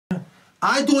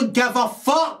I don't give a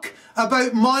fuck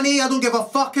about money. I don't give a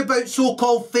fuck about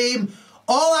so-called fame.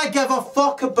 All I give a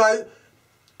fuck about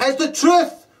is the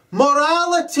truth,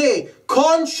 morality,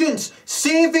 conscience,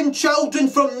 saving children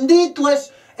from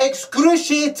needless,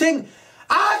 excruciating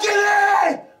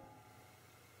agony!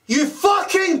 You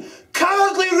fucking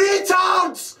cowardly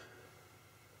retards!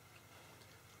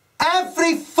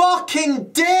 Every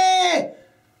fucking day!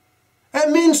 It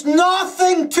means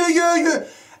nothing to you, you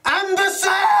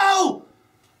imbecile!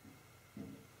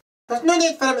 There's no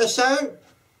need for him to shout.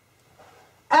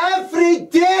 Every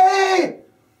day!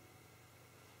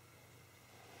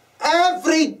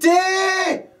 Every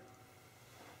day!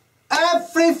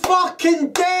 Every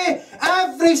fucking day!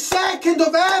 Every second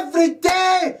of every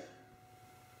day!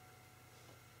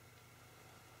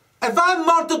 If I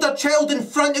murdered a child in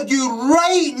front of you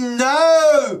right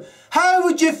now, how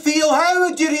would you feel? How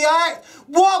would you react?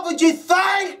 What would you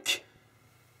think?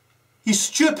 You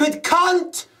stupid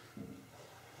cunt!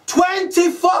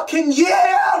 20 fucking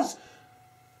years!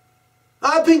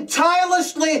 I've been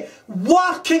tirelessly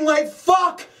working like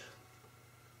fuck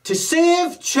to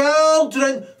save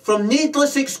children from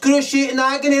needless excruciating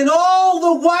agony, and all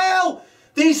the while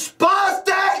these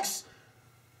spastics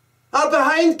are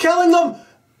behind killing them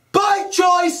by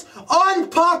choice, on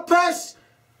purpose,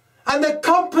 and the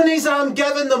companies I'm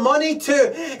giving the money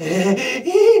to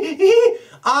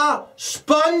are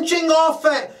sponging off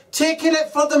it, taking it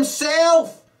for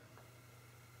themselves,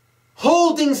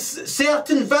 holding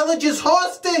certain villages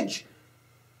hostage.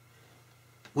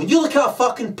 When you look at a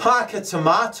fucking pack of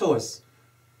tomatoes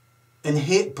and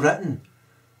hate Britain,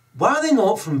 why are they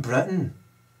not from Britain?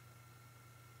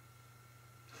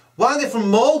 Why are they from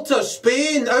Malta,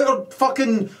 Spain, out of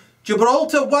fucking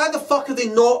Gibraltar? Why the fuck are they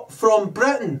not from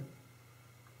Britain?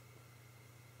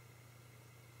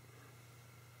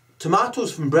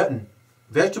 Tomatoes from Britain,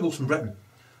 vegetables from Britain,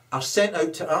 are sent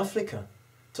out to Africa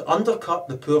to undercut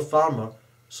the poor farmer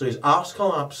so his arse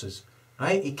collapses.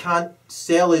 Right? He can't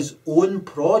sell his own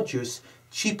produce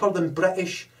cheaper than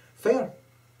British fare,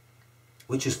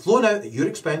 which is flown out at your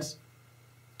expense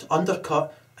to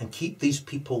undercut and keep these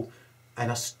people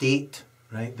in a state,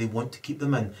 right, they want to keep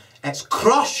them in. It's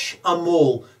crush a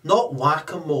mole, not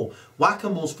whack-a-mole.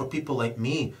 Whack-a-mole's for people like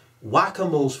me.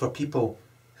 Whack-a-mole's for people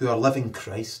who are living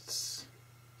Christs,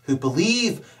 who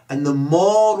believe in the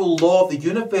moral law of the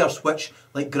universe, which,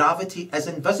 like gravity, is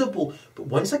invisible. But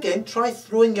once again, try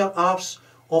throwing your arse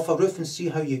off a roof and see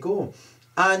how you go.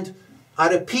 And I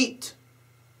repeat,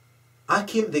 I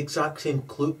came to the exact same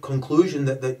conclusion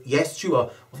that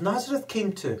Yeshua of Nazareth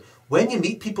came to. When you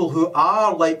meet people who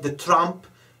are like the tramp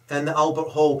in the Albert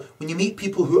Hall, when you meet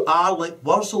people who are like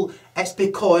Wurzel, it's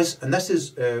because, and this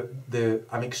is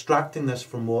I'm extracting this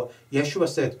from what Yeshua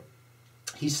said.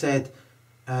 He said,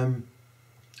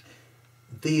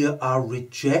 they are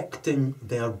rejecting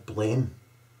their blame.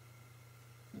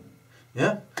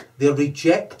 Yeah? They're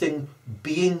rejecting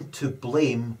being to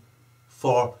blame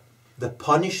for the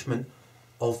punishment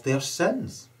of their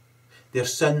sins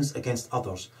against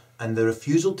others. And the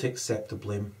refusal to accept the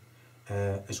blame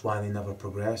is why they never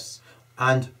progress.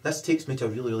 And this takes me to a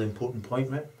really, really important point,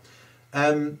 right?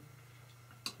 The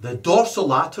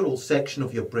dorsolateral section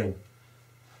of your brain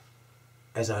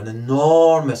is an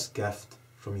enormous gift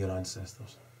from your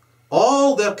ancestors.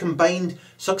 All their combined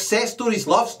success stories,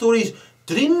 love stories,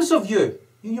 dreams of you.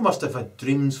 You must have had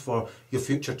dreams for your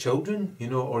future children, you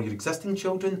know, or your existing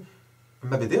children, and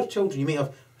maybe their children. You may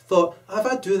have thought, if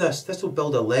I do this, this will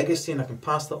build a legacy and I can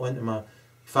pass that on to my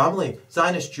family.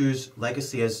 Zionist Jews'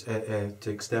 legacy is to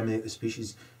exterminate the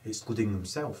species, excluding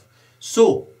themselves.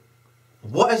 So,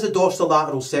 what is the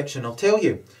dorsolateral section? I'll tell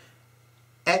you.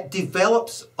 It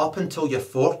develops up until you're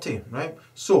 40, right?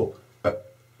 So,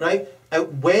 right,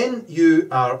 when you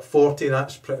are 40,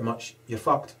 that's pretty much, you're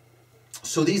fucked.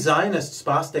 So these Zionist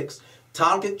spastics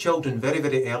target children very,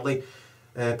 very early,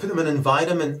 put them in an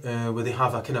environment where they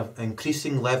have a kind of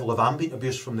increasing level of ambient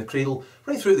abuse from the cradle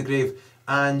right through the grave,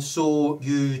 and so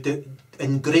you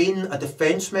ingrain a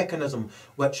defence mechanism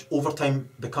which over time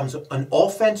becomes an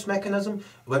offence mechanism,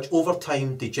 which over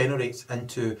time degenerates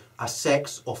into a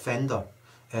sex offender.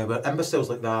 Where imbeciles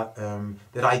like that,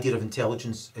 their idea of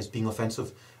intelligence is being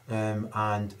offensive,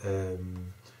 and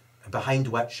behind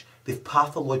which they've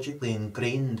pathologically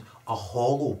ingrained a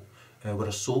hollow where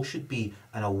a soul should be,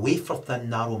 and a wafer-thin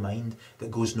narrow mind that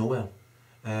goes nowhere.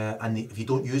 And if you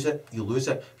don't use it, you lose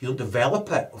it. If you don't develop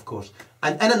it, of course.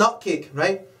 And in a nutcake,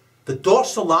 right, the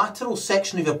dorsolateral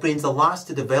section of your brain is the last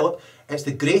to develop. It's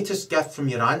the greatest gift from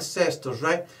your ancestors,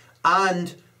 right?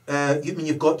 And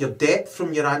you've got your depth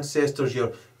from your ancestors,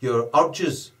 your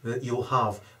urges that you'll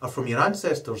have are from your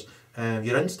ancestors,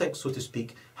 your instincts, so to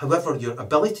speak. However, your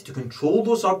ability to control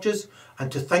those urges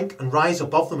and to think and rise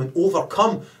above them and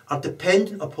overcome are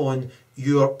dependent upon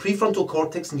your prefrontal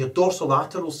cortex and your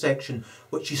dorsolateral section,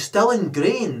 which you still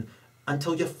ingrain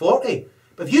until you're 40.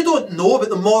 But if you don't know about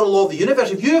the moral law of the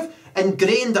universe, if you've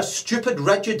ingrained a stupid,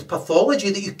 rigid pathology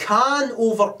that you can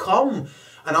overcome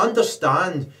and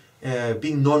understand,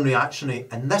 being non-reactionary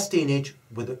in this day and age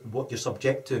with what you're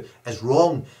subject to is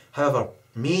wrong. However,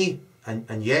 me and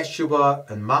Yeshua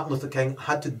and Martin Luther King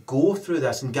had to go through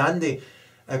this, and Gandhi,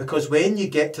 because when you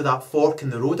get to that fork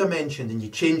in the road I mentioned and you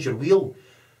change your wheel,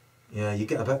 yeah, you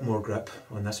get a bit more grip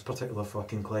on this particular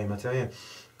fucking climb, I tell you.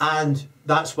 And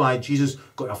that's why Jesus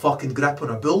got a fucking grip on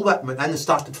a bullwhip, went in and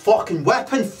started fucking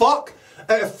whipping fuck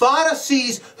out of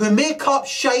Pharisees who make up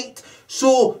shite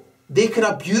so they can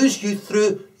abuse you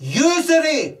through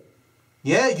usury.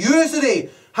 Yeah,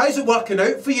 usury. How's it working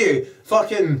out for you?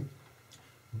 Fucking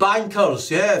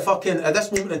bankers, yeah, fucking at this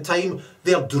moment in time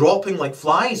they're dropping like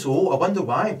flies. Oh, I wonder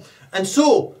why. And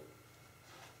so,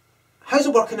 how's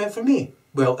it working out for me?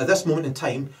 Well, at this moment in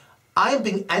time, I am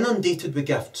being inundated with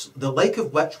gifts, the like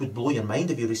of which would blow your mind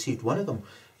if you received one of them.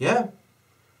 Yeah.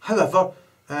 However,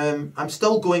 I'm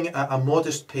still going at a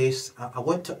modest pace. I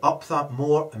want to up that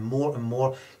more and more and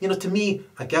more. You know, to me,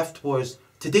 a gift was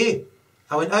today.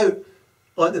 I went out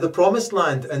onto the promised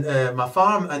land and my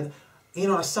farm, and you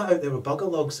know, I sat out there with bugger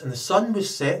lugs, and the sun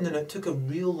was setting, and it took a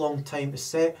real long time to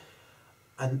set,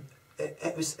 and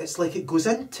it's like it goes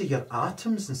into your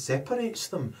atoms and separates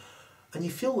them, and you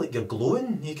feel like you're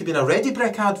glowing. You could be in a Ready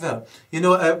Brick advert, you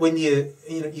know, when you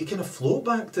kind of float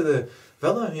back to the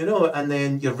villa, you know, and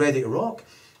then you're ready to rock.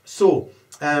 So,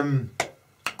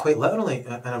 quite literally,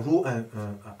 and I wrote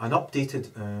an updated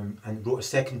and wrote a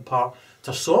second part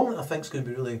to a song that I think is going to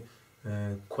be really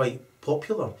quite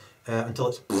popular until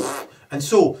it's. And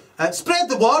so, spread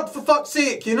the word for fuck's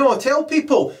sake, you know, tell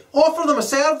people, offer them a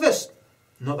service.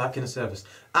 Not that kind of service.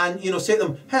 And, you know, say to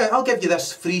them, hey, I'll give you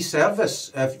this free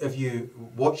service if you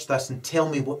watch this and tell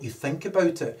me what you think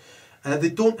about it. And if they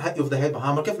don't hit you over the head with a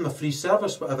hammer, give them a free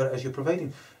service, whatever it is you're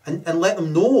providing. And let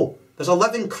them know there's a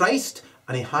living Christ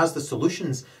and he has the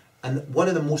solutions. And one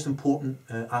of the most important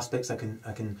aspects I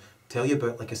can tell you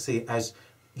about, like I say, is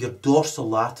your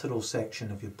dorsolateral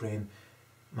section of your brain.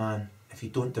 Man, if you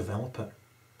don't develop it,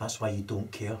 that's why you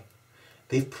don't care.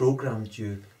 They've programmed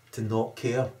you to not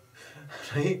care,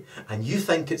 right? And you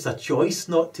think it's a choice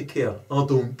not to care. I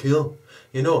don't care.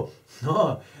 You know,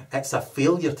 no, it's a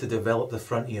failure to develop the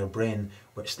front of your brain,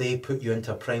 which they put you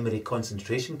into a primary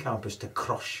concentration campus to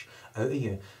crush out of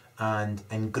you and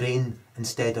ingrain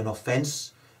instead an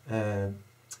offence, an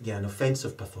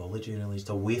offensive pathology, really. It's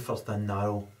a wafer thin,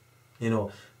 narrow, you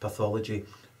know, pathology.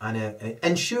 And it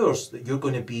ensures that you're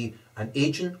going to be an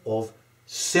agent of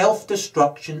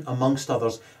self-destruction amongst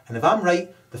others. And if I'm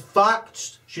right, the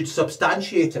facts should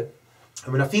substantiate it.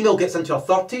 And when a female gets into her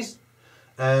 30s,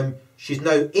 she's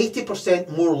now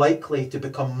 80% more likely to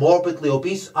become morbidly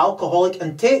obese, alcoholic,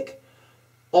 and take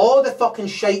all the fucking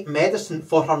shite medicine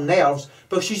for her nerves,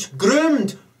 but she's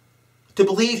groomed to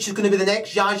believe she's going to be the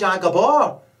next Zsa Zsa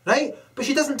Gabor, right? But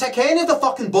she doesn't tick any of the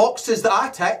fucking boxes that I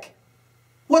tick.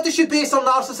 What does she base her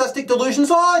narcissistic delusions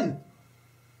on?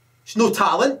 She's no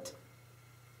talent.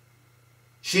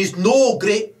 She's no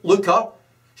great looker.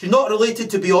 She's not related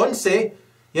to Beyonce.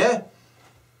 Yeah?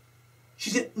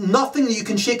 She's got nothing that you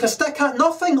can shake a stick at.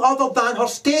 Nothing other than her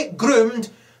state-groomed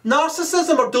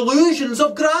narcissism or delusions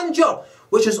of grandeur,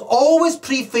 which is always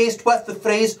prefaced with the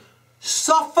phrase,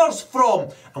 suffers from.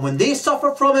 And when they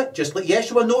suffer from it, just like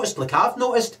Yeshua noticed, like I've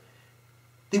noticed,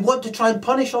 they want to try and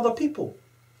punish other people.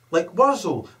 Like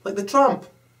Wurzel, like the tramp.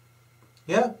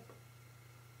 Yeah?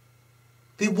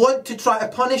 They want to try to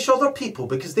punish other people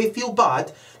because they feel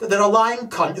bad that they're a lying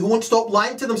cunt who won't stop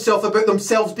lying to themselves about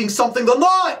themselves being something they're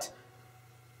not.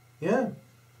 Yeah.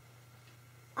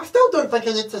 I still don't think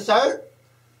I need to shout.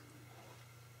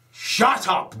 Shut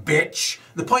up, bitch!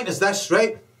 The point is this,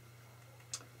 right?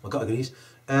 I got agrees.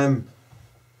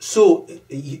 So,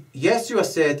 Yeshua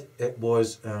said it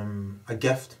was a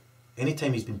gift.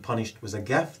 Anytime he's been punished was a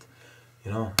gift.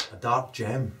 You know, a dark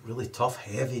gem, really tough,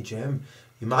 heavy gem.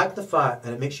 You magnify it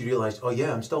and it makes you realise, oh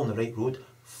yeah, I'm still on the right road.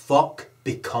 Fuck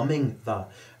becoming that.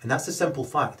 And that's the simple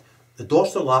fact. The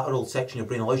dorsolateral section of your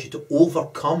brain allows you to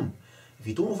overcome. If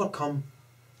you don't overcome,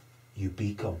 you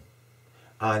become.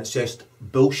 And it's just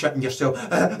bullshitting yourself.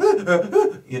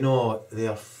 You know,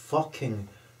 they're fucking,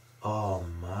 oh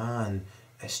man.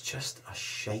 It's just a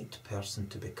shite person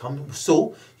to become.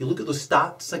 So, you look at those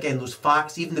stats again, those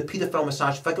facts, even the paedophile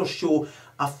massage figures show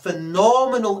a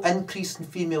phenomenal increase in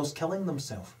females killing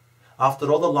themselves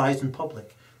after all the lies in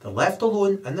public. They're left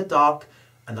alone in the dark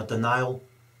and their denial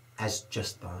is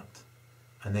just that.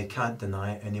 And they can't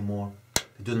deny it anymore.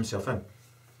 They do themselves in.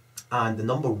 And the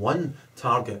number one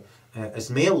target is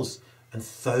males, and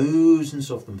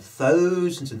thousands of them,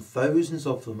 thousands and thousands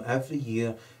of them every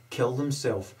year kill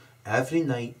themselves every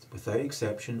night without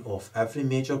exception off every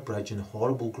major bridge in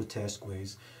horrible, grotesque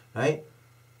ways, right?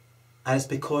 And it's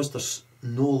because there's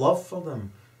no love for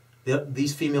them.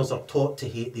 These females are taught to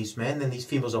hate these men, then these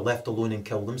females are left alone and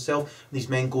kill themselves. These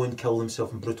men go and kill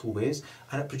themselves in brutal ways,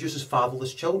 and it produces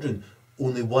fatherless children.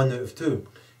 Only 1 out of 2,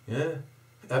 yeah?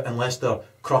 Unless they're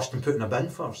crushed and put in a bin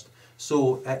first.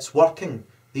 So it's working,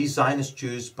 these Zionist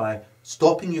Jews, by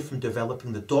stopping you from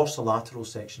developing the dorsolateral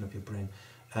section of your brain,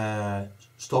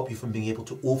 stop you from being able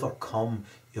to overcome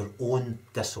your own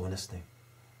dishonesty.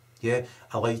 Yeah,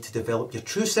 allow you to develop your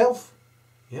true self.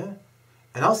 Yeah,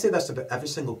 and I'll say this about every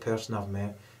single person I've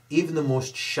met, even the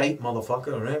most shite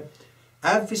motherfucker, right?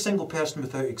 Every single person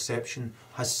without exception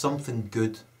has something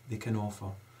good they can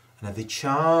offer. And if they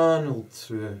channeled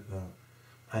through that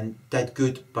and did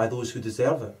good by those who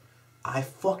deserve it, I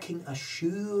fucking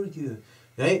assure you,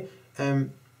 right?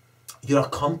 Your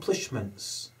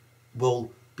accomplishments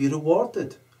will be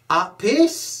rewarded at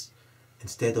pace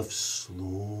instead of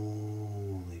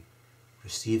slowly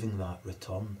receiving that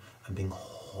return and being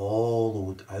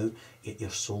hollowed out, yet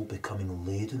your soul becoming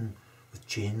laden with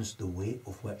chains, the weight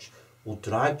of which will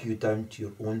drag you down to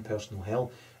your own personal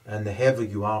hell. And the heavier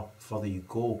you are, the further you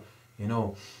go, you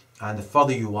know. And the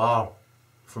further you are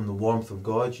from the warmth of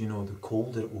God, you know, the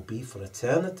colder it will be for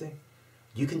eternity.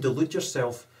 You can delude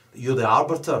yourself that you're the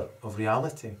arbiter of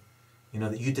reality, you know,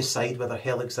 that you decide whether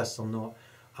hell exists or not.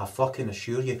 I fucking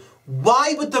assure you.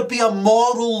 Why would there be a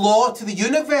moral law to the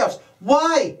universe?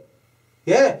 Why?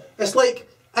 Yeah, it's like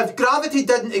if gravity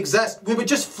didn't exist, we would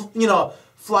just, you know,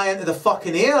 fly into the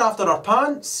fucking air after our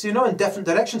pants, you know, in different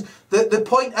directions. The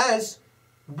point is,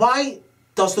 why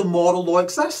does the moral law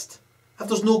exist? If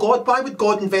there's no God, why would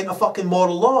God invent a fucking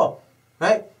moral law?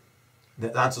 Right?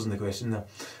 The answer's in the question there.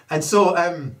 And so,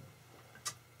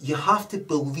 you have to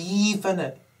believe in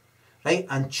it, right?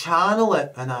 And channel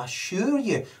it, and I assure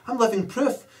you, I'm living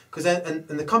proof. Because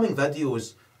in the coming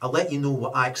videos, I'll let you know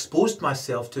what I exposed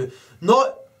myself to.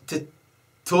 Not to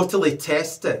totally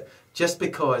test it, just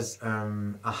because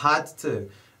I had to,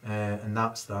 and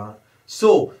that's that.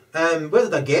 So, where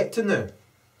did I get to now?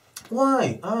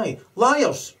 Why? Aye,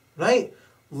 liars, right?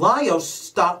 Liars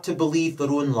start to believe their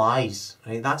own lies,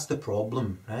 right? That's the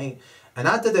problem, right? And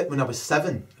I did it when I was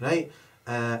 7, right?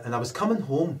 And I was coming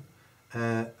home,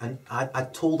 and I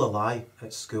told a lie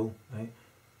at school, right?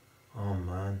 Oh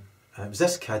man, it was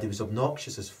this kid, he was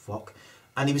obnoxious as fuck.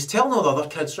 And he was telling all the other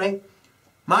kids, right?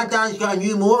 My dad's got a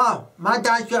new motor, my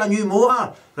dad's got a new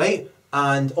motor, right?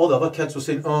 And all the other kids were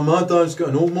saying, oh, my dad's got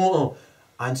an old motor.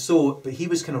 And so, but he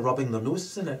was kind of rubbing their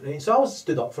noses in it, right? So I was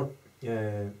stood up for,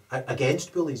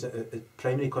 against bullies at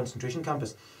primary concentration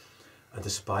campus. I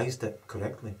despised it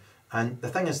correctly. And the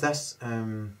thing is this,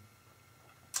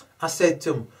 I said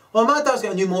to him, oh, my dad's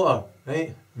got a new motor,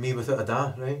 right? Me without a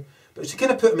dad, right? But to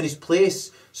kind of put him in his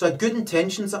place, so I had good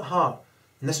intentions at heart.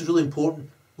 And this is really important.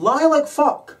 Lie like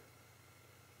fuck.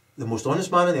 The most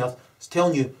honest man on earth is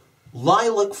telling you, lie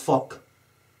like fuck.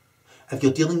 If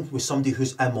you're dealing with somebody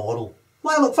who's immoral,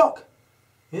 lie like fuck.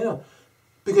 You know,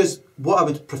 because what I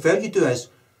would prefer you do is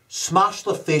smash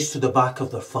their face to the back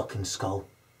of their fucking skull.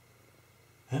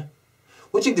 Yeah?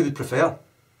 What do you think they would prefer?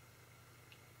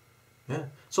 Yeah.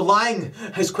 So lying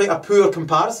is quite a poor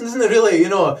comparison, isn't it? Really,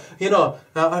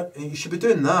 you should be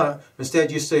doing that. Instead,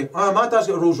 you say, "Oh, my dad's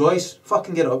got a Rolls Royce.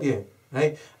 Fucking get it up, you."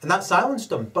 Right? And that silenced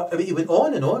him. But he went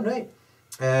on and on, right?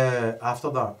 After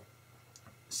that,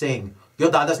 saying,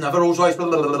 "Your dad doesn't have a Rolls Royce." Blah,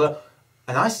 blah, blah, blah.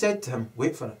 And I said to him,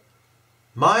 "Wait for it.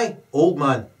 My old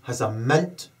man has a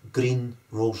mint green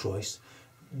Rolls Royce."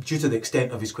 Due to the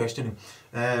extent of his questioning,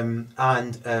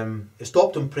 it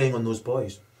stopped him preying on those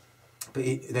boys. But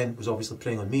he then was obviously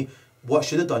preying on me. What I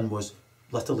should have done was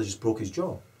literally just broke his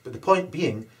jaw. But the point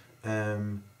being,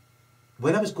 when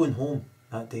I was going home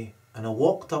that day and I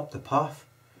walked up the path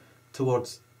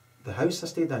towards the house I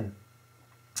stayed in,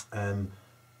 I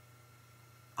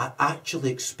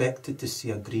actually expected to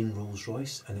see a green Rolls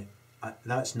Royce, and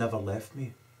that's never left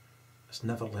me. It's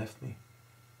never left me.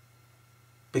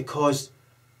 Because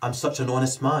I'm such an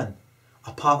honest man,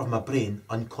 a part of my brain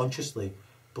unconsciously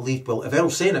believed, well, if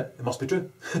Erol's saying it, it must be true.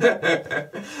 And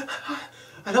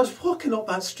I was walking up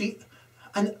that street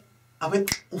and I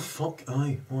went, oh fuck,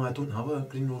 I don't have a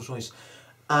green Rolls Royce.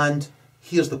 And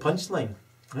here's the punchline.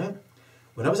 Right?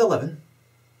 When I was 11,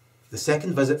 the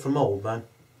second visit from my old man,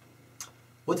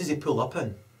 what does he pull up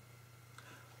in?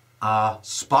 A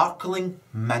sparkling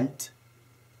mint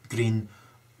green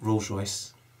Rolls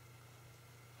Royce.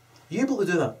 you able to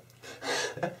do that?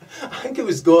 I think it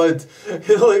was God,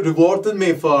 you know, like rewarding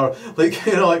me for, like,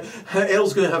 you know, like,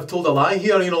 Erol's going to have told a lie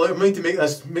here, you know, like, I'm going to make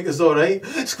this all right,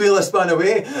 squeal this man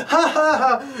away, ha ha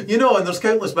ha, you know, and there's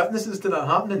countless witnesses to that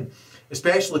happening,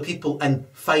 especially people in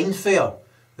Fine Fair,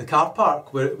 the car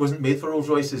park, where it wasn't made for Rolls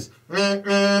Royces,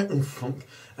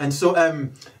 and so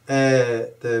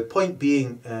the point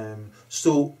being,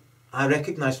 so I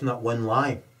recognise from that one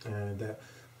lie that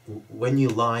when you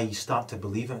lie, you start to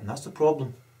believe it, and that's the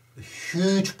problem. A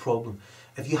huge problem.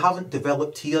 If you haven't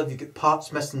developed here, if you've got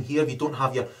parts missing here, if you don't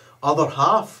have your other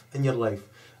half in your life,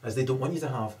 as they don't want you to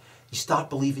have, you start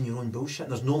believing your own bullshit,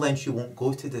 and there's no lengths you won't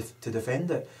go to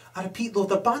defend it. I repeat though,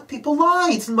 they're bad people, lie,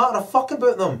 it doesn't matter a fuck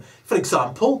about them. For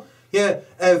example, yeah,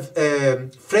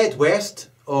 if Fred West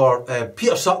or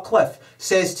Peter Sutcliffe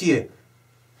says to you,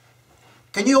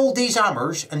 can you hold these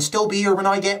hammers and still be here when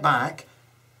I get back?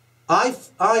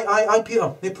 Aye,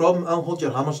 Peter, no problem, I'll hold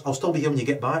your hammers, I'll still be here when you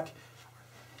get back.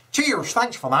 Cheers,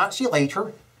 thanks for that, see you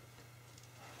later.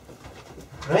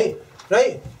 Right,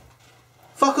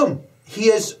 fuck him. He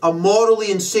is a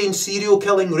morally insane serial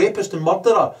killing rapist and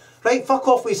murderer. Right, fuck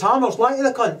off with his hammers, lie to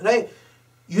the cunt, right?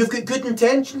 You've got good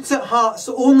intentions at heart, it's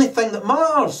the only thing that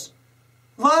matters.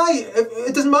 Lie,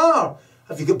 it doesn't matter.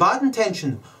 If you've got bad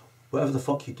intention, whatever the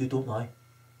fuck you do, don't lie.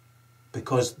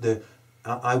 Because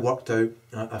I worked out,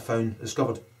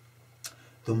 discovered,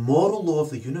 the moral law of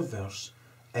the universe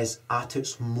is at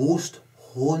its most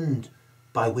honed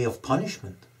by way of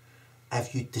punishment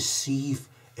if you deceive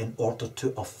in order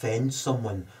to offend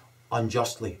someone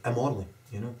unjustly, immorally,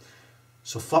 you know.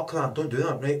 So fuck that, don't do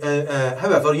that, right?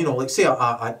 However, you know, like say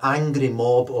an angry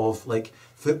mob of like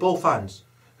football fans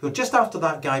who are just after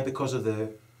that guy because of the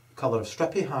colour of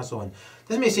strip he has on.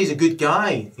 Doesn't mean he's a good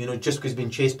guy, you know, just because he's been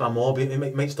chased by a mob, he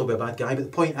might still be a bad guy, but the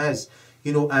point is,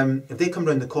 you know, if they come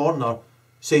round the corner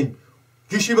saying,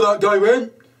 you see where that guy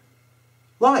went?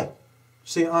 Lie.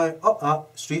 Say, aye, up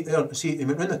that street there, see, he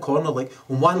went round the corner like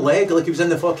on one leg, like he was in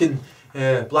the fucking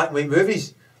black and white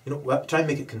movies. You know, try and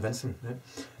make it convincing.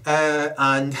 Right?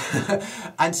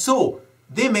 And so,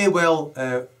 they may well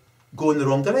go in the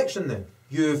wrong direction then.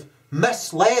 You've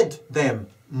misled them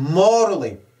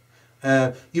morally.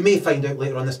 You may find out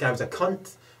later on this guy was a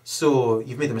cunt, so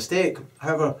you've made a mistake.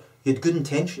 However, you had good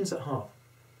intentions at heart.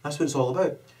 That's what it's all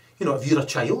about. You know, if you're a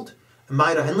child, and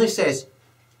Myra Hindley says,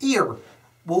 here,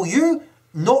 will you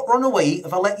not run away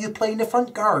if I let you play in the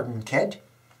front garden, kid?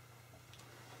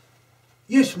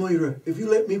 Yes, Myra, if you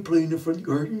let me play in the front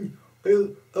garden,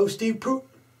 I'll stay put.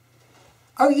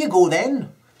 Out you go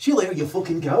then. See you later, you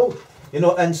fucking cow. You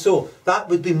know, and so that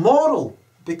would be moral,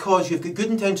 because you've got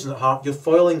good intentions at heart, you're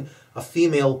foiling a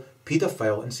female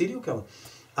paedophile and serial killer.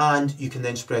 And you can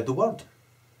then spread the word.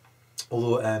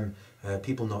 Although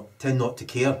people tend not to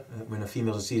care when a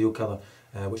female is a serial killer,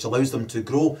 which allows them to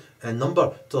grow in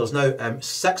number. So there's now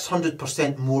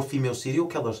 600% more female serial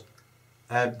killers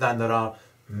than there are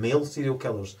male serial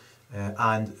killers.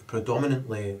 And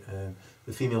predominantly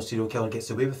the female serial killer gets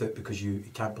away with it because you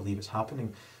can't believe it's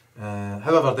happening.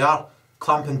 However, they are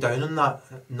clamping down on that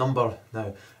number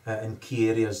now in key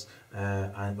areas,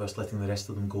 and we're letting the rest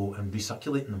of them go and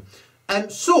recirculating them.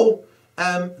 So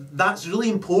that's really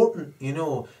important, you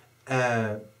know,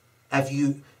 if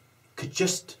you could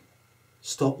just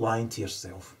stop lying to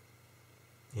yourself.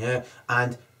 Yeah,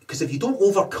 and because if you don't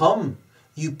overcome,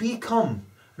 you become.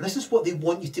 And this is what they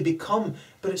want you to become,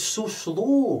 but it's so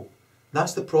slow.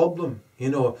 That's the problem. You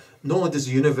know, not only does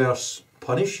the universe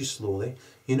punish you slowly,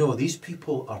 you know, these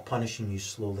people are punishing you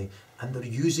slowly, and they're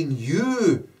using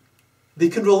you. They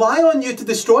can rely on you to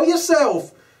destroy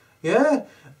yourself. Yeah?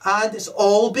 And it's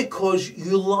all because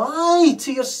you lie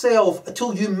to yourself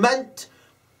until you mint,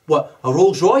 what, a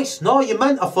Rolls Royce? No, you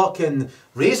mint a fucking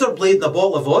razor blade and a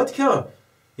bottle of vodka.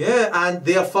 Yeah, and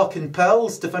they're fucking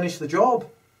pills to finish the job.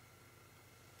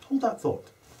 Hold that thought.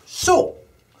 So,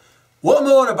 what am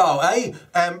I on about, eh?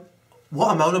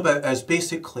 What I'm on about is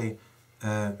basically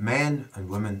men and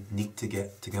women need to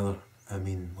get together, I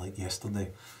mean, like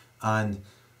yesterday, and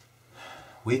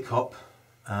wake up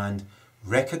and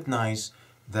recognise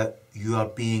that you are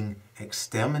being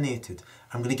exterminated.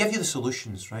 I'm going to give you the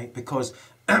solutions, right? Because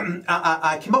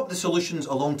I came up with the solutions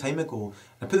a long time ago.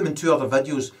 I put them in 2 other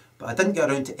videos, but I didn't get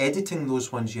around to editing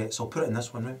those ones yet, so I'll put it in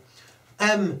this one, right?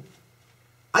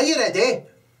 Are you ready?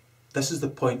 This is the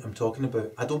point I'm talking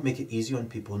about. I don't make it easy on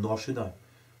people, nor should I.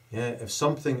 Yeah, if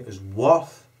something is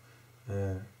worth,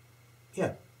 if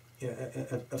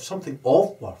something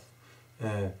of worth,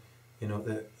 you know,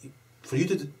 for you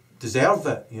to deserve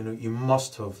it, you know, you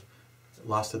must have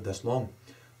lasted this long.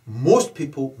 Most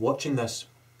people watching this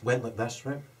went like this,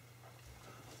 right?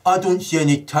 I don't see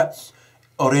any tits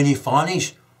or any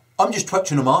fannies. I'm just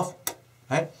twitching them off.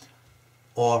 Right?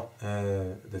 Or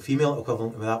the female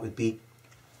equivalent of that would be,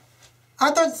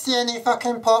 I don't see any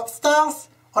fucking pop stars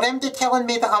or MD telling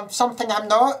me that I'm something I'm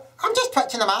not. I'm just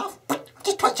twitching them off. I'm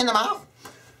just twitching them off.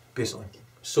 Basically.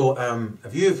 So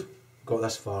if you've got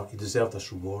this far, you deserve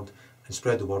this reward and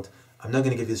spread the word. I'm now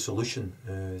going to give you the solution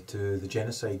to the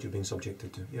genocide you're being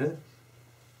subjected to. You ready?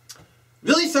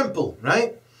 Really simple,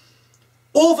 right?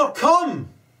 Overcome,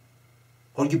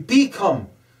 or you become.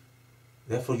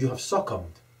 Therefore, you have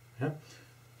succumbed. Yeah?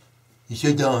 You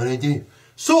said that already.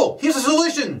 So, here's the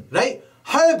solution, right?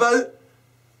 How about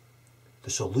the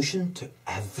solution to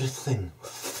everything?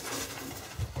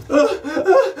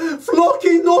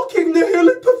 Flocky knocking the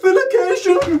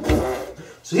helipification.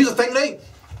 So here's the thing, right?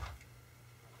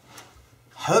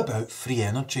 How about free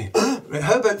energy? Right,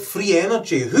 how about free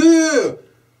energy? Who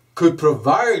could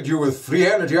provide you with free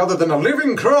energy other than a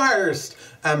living Christ?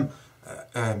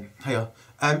 Hiya.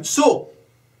 So,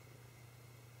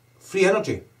 free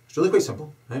energy. It's really quite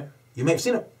simple, right? You might have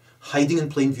seen it. Hiding in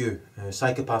plain view.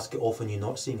 Psychopaths get off when you're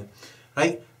not seeing it,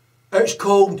 right? It's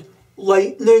called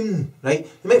lightning, right?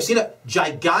 You might have seen it.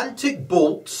 Gigantic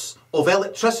bolts of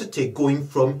electricity going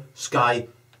from sky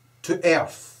to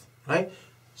earth, right?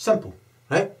 Simple,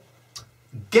 right?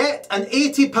 Get an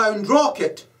 £80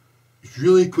 rocket. It's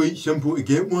really quite simple to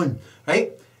get one,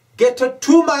 right? Get a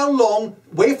 2-mile long,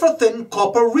 wafer thin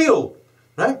copper reel,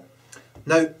 right?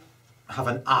 Now, have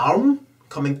an arm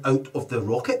coming out of the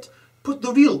rocket, put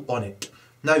the reel on it.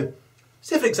 Now,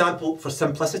 say for example, for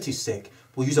simplicity's sake,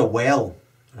 we'll use a well,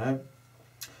 right?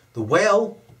 The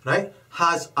well, right,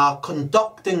 has a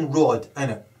conducting rod in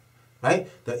it, right,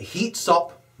 that heats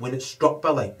up when it's struck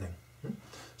by lightning.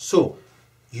 So,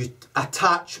 you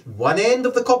attach one end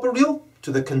of the copper reel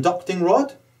to the conducting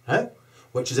rod, right,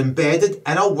 which is embedded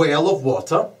in a well of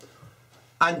water,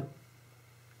 and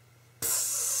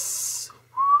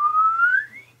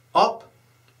up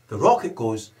the rocket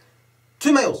goes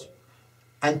 2 miles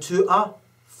into a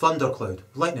thundercloud,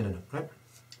 lightning in it, right?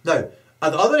 Now,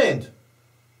 at the other end,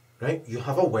 right, you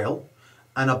have a well,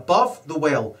 and above the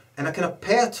well, in a kind of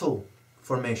petal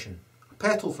formation,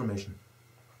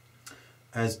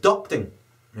 is ducting,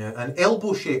 yeah, an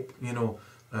elbow shape, you know,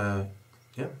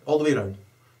 yeah, all the way around,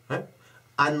 right?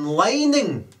 And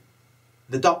lining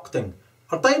the ducting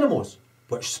are dynamos,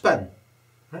 which spin,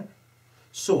 right?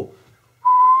 So,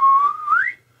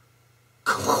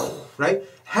 right,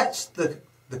 hits the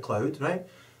cloud, right?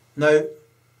 Now,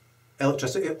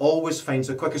 electricity always finds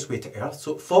the quickest way to Earth,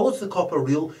 so it follows the copper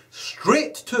reel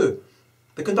straight to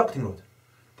the conducting rod.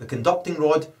 The conducting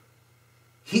rod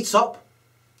heats up,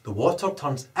 the water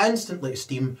turns instantly to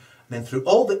steam, and then through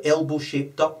all the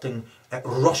elbow-shaped ducting, it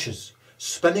rushes,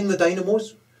 spinning the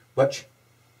dynamos, which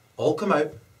all come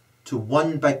out to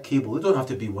one big cable. It don't have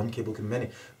to be one cable, it can be many.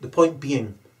 The point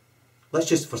being, let's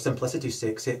just for simplicity's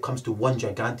sake say it comes to one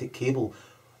gigantic cable.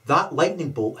 That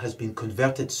lightning bolt has been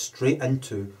converted straight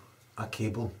into a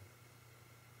cable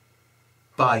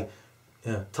by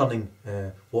turning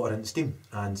water into steam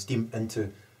and steam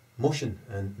into motion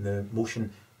and the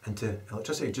motion into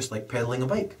electricity, just like pedalling a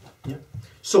bike. Yeah.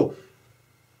 So,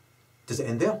 does it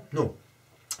end there? No.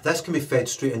 This can be fed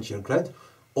straight into your grid,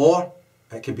 or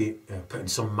it could be put in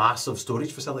some massive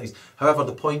storage facilities. However,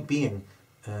 the point being,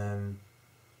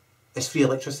 it's free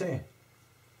electricity.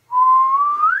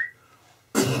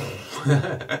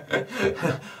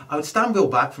 I would stand well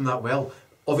back from that well.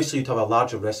 Obviously you'd have a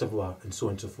larger reservoir and so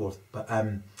on and so forth, but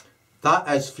that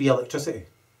is free electricity,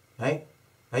 right?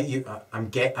 Right?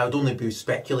 I would only be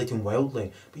speculating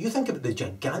wildly, but you think about the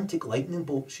gigantic lightning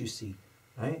bolts you see,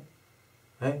 right?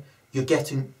 Right? You're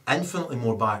getting infinitely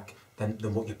more back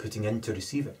than what you're putting in to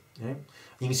receive it. Right? And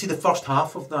you can see the first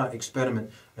half of that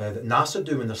experiment that NASA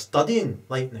do when they're studying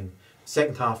lightning.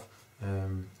 Second half,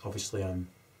 obviously,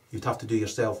 you'd have to do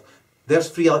yourself. There's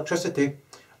free electricity,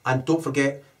 and don't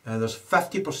forget, there's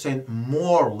 50%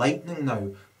 more lightning now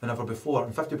than ever before,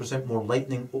 and 50% more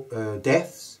lightning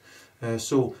deaths.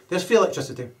 So there's free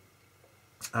electricity,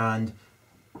 and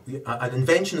an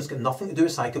invention that's got nothing to do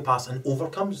with psychopaths and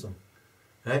overcomes them.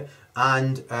 Right?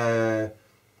 And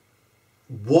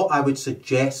what I would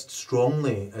suggest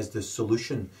strongly as the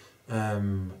solution,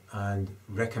 and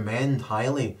recommend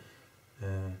highly,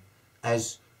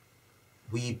 is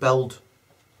we build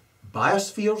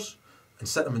biospheres and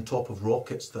set them on top of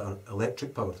rockets that are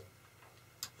electric powered.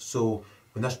 So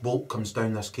when this bolt comes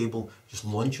down this cable, it just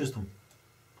launches them.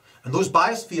 And those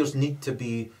biospheres need to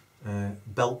be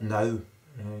built now,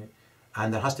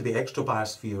 and there has to be extra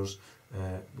biospheres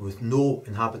with no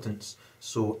inhabitants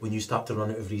So when you start to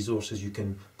run out of resources, you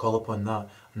can call upon that.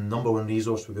 And the number one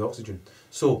resource will be oxygen.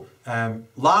 So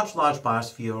large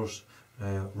biospheres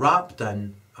wrapped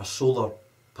in a solar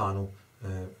panel,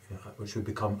 which would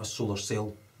become a solar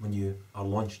cell when you are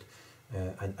launched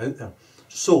and out there.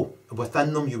 So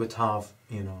within them, you would have,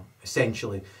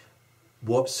 essentially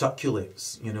what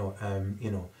circulates.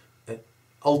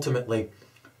 Ultimately,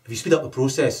 if you speed up the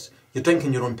process, you're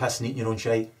drinking your own piss and eating your own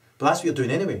shite. But that's what you're doing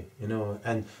anyway,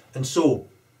 and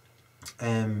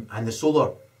the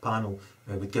solar panel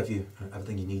would give you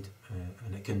everything you need,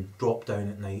 and it can drop down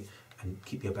at night and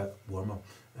keep you a bit warmer.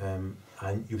 And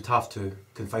you would have to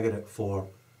configure it for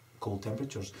cold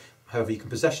temperatures. However, you can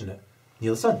position it near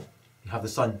the sun. You have the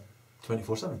sun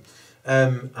 24/7.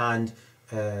 And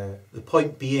the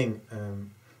point being,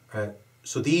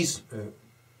 so these,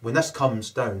 when this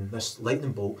comes down, this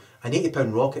lightning bolt, an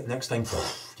 80-pound rocket, next time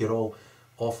you're all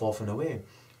off and away.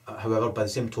 However, by the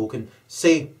same token,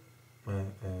 say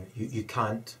you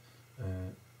can't,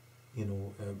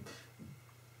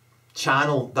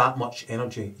 channel that much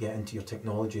energy yet into your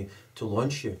technology to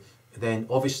launch you, then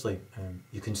obviously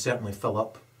you can certainly fill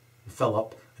up and fill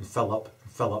up and fill up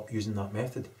and fill up using that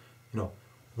method.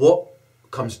 What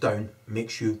comes down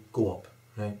makes you go up,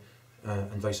 right?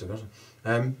 And vice versa.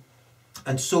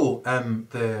 And so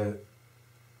the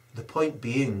point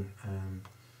being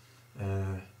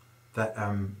that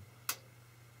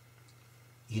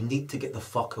you need to get the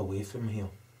fuck away from here.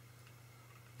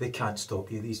 They can't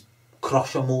stop you. These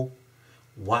crush-a-mole,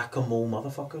 whack-a-mole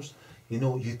motherfuckers.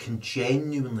 You can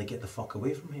genuinely get the fuck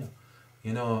away from here.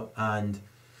 And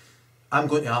I'm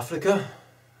going to Africa,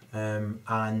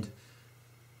 and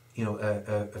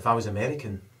if I was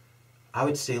American, I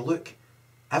would say, look,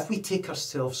 if we take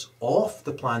ourselves off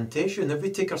the plantation, if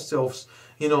we take ourselves,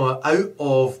 out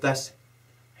of this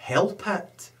hell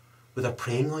pit where they're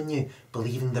preying on you,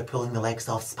 believing they're pulling the legs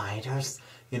off spiders,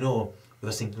 where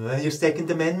they're saying, your Second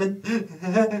Amendment,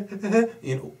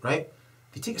 right?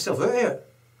 If you take yourself out of it,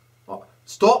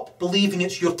 stop believing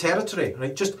it's your territory,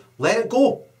 right? Just let it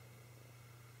go,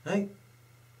 right?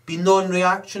 Be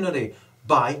non-reactionary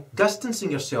by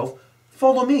distancing yourself.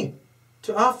 Follow me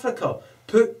to Africa.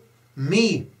 Put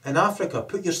me in Africa.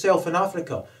 Put yourself in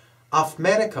Africa.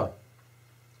 America.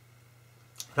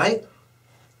 Right?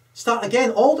 Start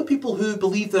again. All the people who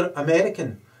believe they're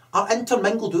American are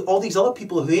intermingled with all these other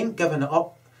people who ain't given it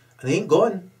up and they ain't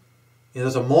gone.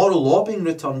 There's a moral law being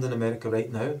returned in America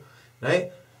right now.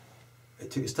 Right?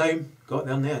 It took its time. Got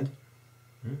there in the end.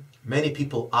 Many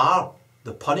people are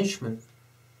the punishment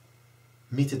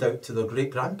meted out to their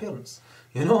great-grandparents.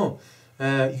 You are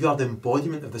the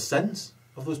embodiment of the sins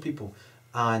of those people.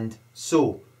 And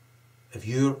so, if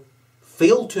you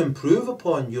fail to improve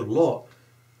upon your lot,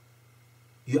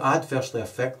 you adversely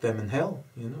affect them in hell.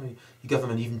 You give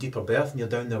them an even deeper birth and you're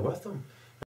down there with them.